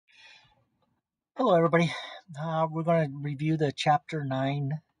Hello, everybody. We're going to review the Chapter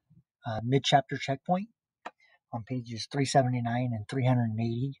 9 mid-chapter checkpoint on pages 379 and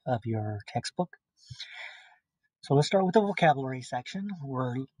 380 of your textbook. So let's start with the vocabulary section.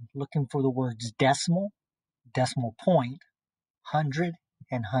 We're looking for the words decimal, decimal point, hundred,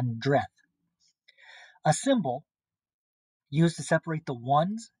 and hundredth. A symbol used to separate the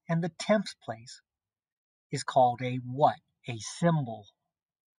ones and the tenths place is called a what? A symbol.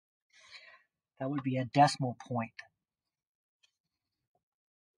 That would be a decimal point.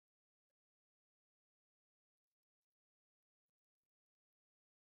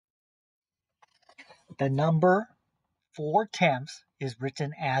 The number 4/10 is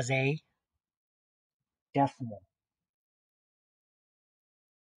written as a decimal.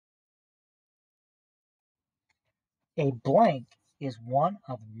 A blank is one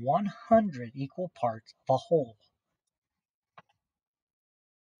of 100 equal parts of a whole.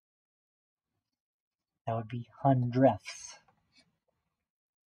 That would be hundredths.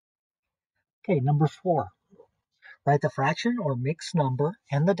 Okay, number 4. Write the fraction or mixed number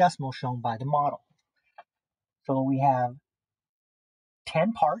and the decimal shown by the model. So we have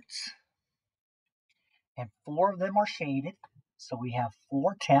 10 parts, and 4 of them are shaded. So we have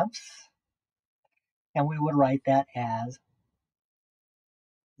 4/10, and we would write that as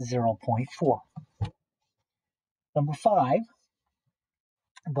 0.4. Number 5,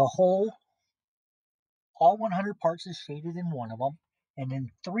 the whole, all 100 parts is shaded in one of them, and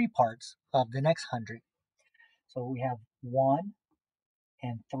in 3 parts of the next 100. So we have 1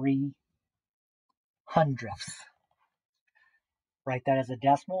 and 3/100ths. Write that as a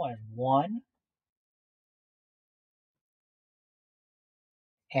decimal as 1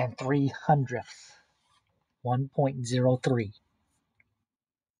 and 3/100ths. 1.03.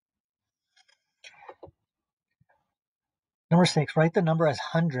 Number 6, write the number as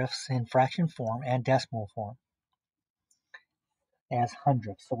hundredths in fraction form and decimal form as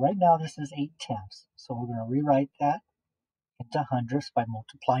hundredths. So right now this is 8/10. So we're going to rewrite that into hundredths by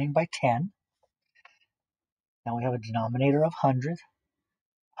multiplying by 10. Now we have a denominator of 100,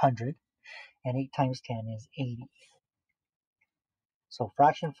 and 8 times 10 is 80. So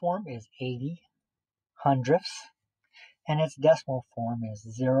fraction form is 80/100ths, and its decimal form is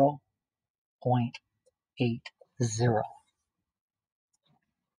 0.80.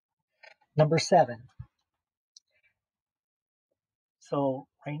 Number 7. So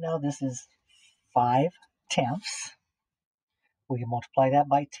right now this is 5/10. We can multiply that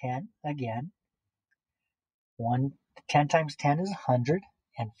by 10 again. 10 times 10 is 100,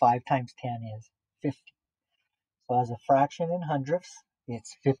 and 5 times 10 is 50. So as a fraction in hundredths,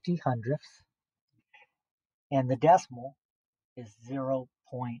 it's 50/100ths, and the decimal is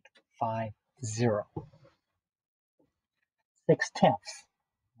 0.50. 6/10.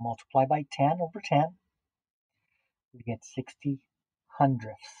 Multiply by 10 over 10, we get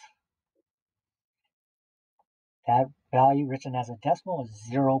 60/100ths. That value written as a decimal is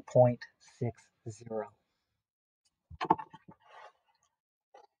 0.60.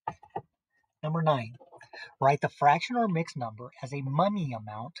 Number 9, write the fraction or mixed number as a money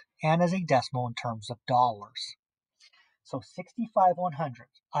amount and as a decimal in terms of dollars. So 65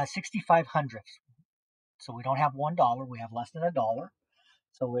 hundredths. So we don't have $1, we have less than $1.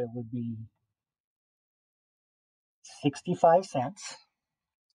 So it would be 65 cents.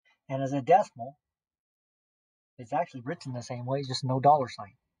 And as a decimal, it's actually written the same way, just no dollar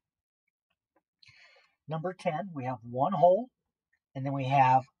sign. Number 10, we have one whole, and then we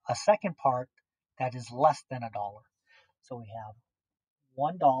have a second part that is less than $1. So we have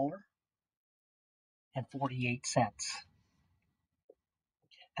 $1.48.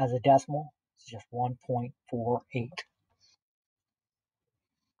 As a decimal, it's just 1.48.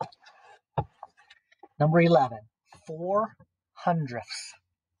 Number 11, 4/100ths.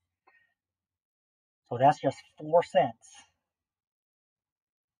 So that's just 4 cents.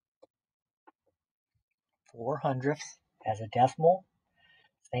 4/100ths as a decimal,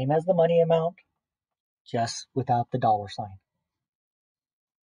 same as the money amount, just without the dollar sign.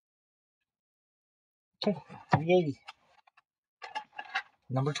 Okay, 380.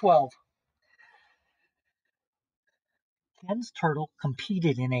 Number 12. Ken's turtle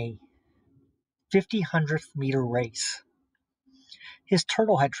competed in a 50/100th meter race. His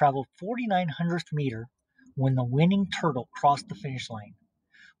turtle had traveled 49/100th meter when the winning turtle crossed the finish line.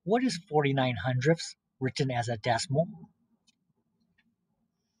 What is 49/100ths written as a decimal?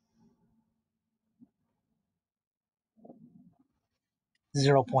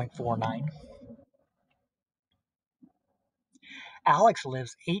 0.49. Alex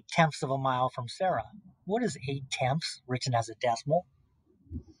lives 8/10ths of a mile from Sarah. What is 8/10ths written as a decimal?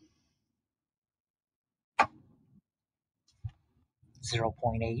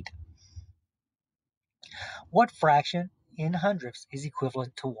 0.8. What fraction in hundredths is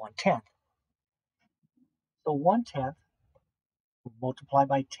equivalent to 1/10? So 1/10, we multiply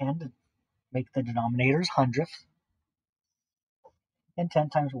by 10 to make the denominators hundredths. And 10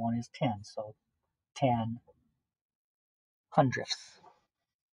 times 1 is 10, so 10 hundredths.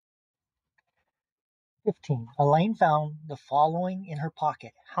 15. Elaine found the following in her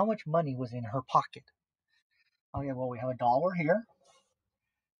pocket. How much money was in her pocket? Okay, well, we have $1 here,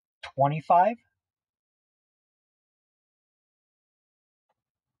 25,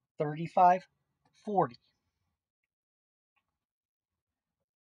 35, 40.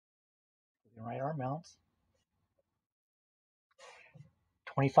 We can write our amounts.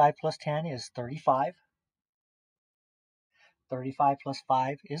 25 plus 10 is 35. 35 plus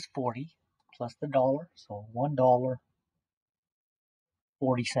 5 is 40, plus the dollar, so $1,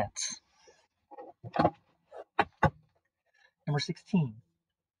 40 cents. Number 16.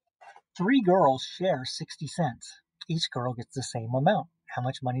 3 girls share 60 cents. Each girl gets the same amount. How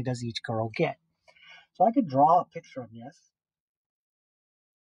much money does each girl get? So I could draw a picture of this.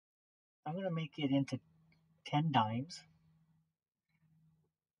 I'm going to make it into 10 dimes.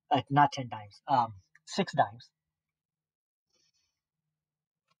 Not 10 dimes, 6 dimes.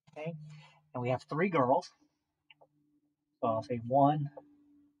 Okay, and we have 3 girls. So I'll say 1,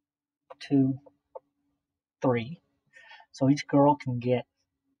 2, 3. So each girl can get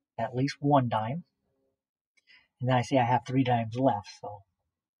at least 1 dime. And then I say I have 3 dimes left. So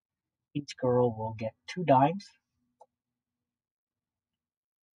each girl will get 2 dimes.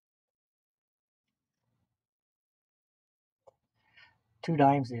 2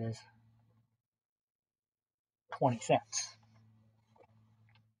 dimes is 20 cents.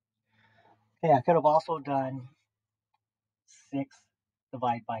 Okay, I could have also done 6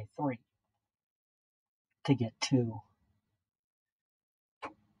 divided by 3 to get 2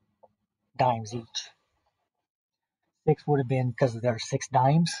 dimes each. 6 would have been, because there's 6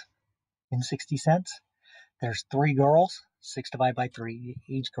 dimes in 60 cents. There's 3 girls. 6 divided by 3.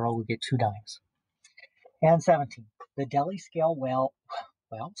 Each girl would get 2 dimes. And 17. The deli scale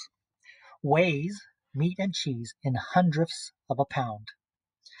weighs meat and cheese in hundredths of a pound.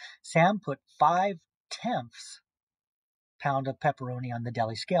 Sam put 5/10 pound of pepperoni on the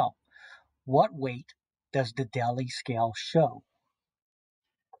deli scale. What weight does the deli scale show?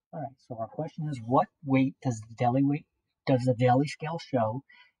 All right, so our question is, what weight does the deli scale show?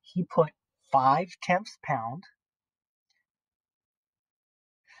 He put 5/10 pound,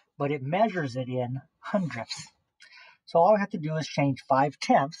 but it measures it in hundredths. So all I have to do is change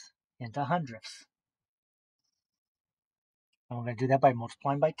 5/10 into hundredths. And we're going to do that by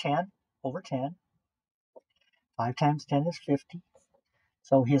multiplying by 10 over 10. 5 times 10 is 50.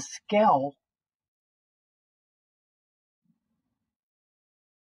 So his scale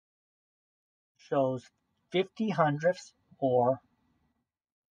shows 50 hundredths, or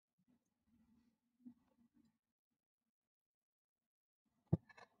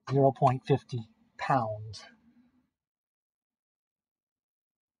 0.50 pounds.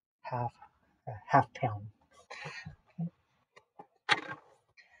 Half pound.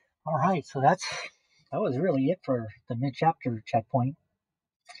 All right, so that was really it for the mid-chapter checkpoint.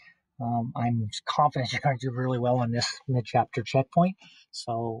 I'm confident you're going to do really well on this mid-chapter checkpoint.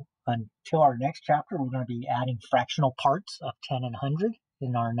 So until our next chapter, we're going to be adding fractional parts of 10 and 100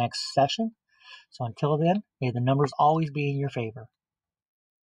 in our next session. So until then, may the numbers always be in your favor.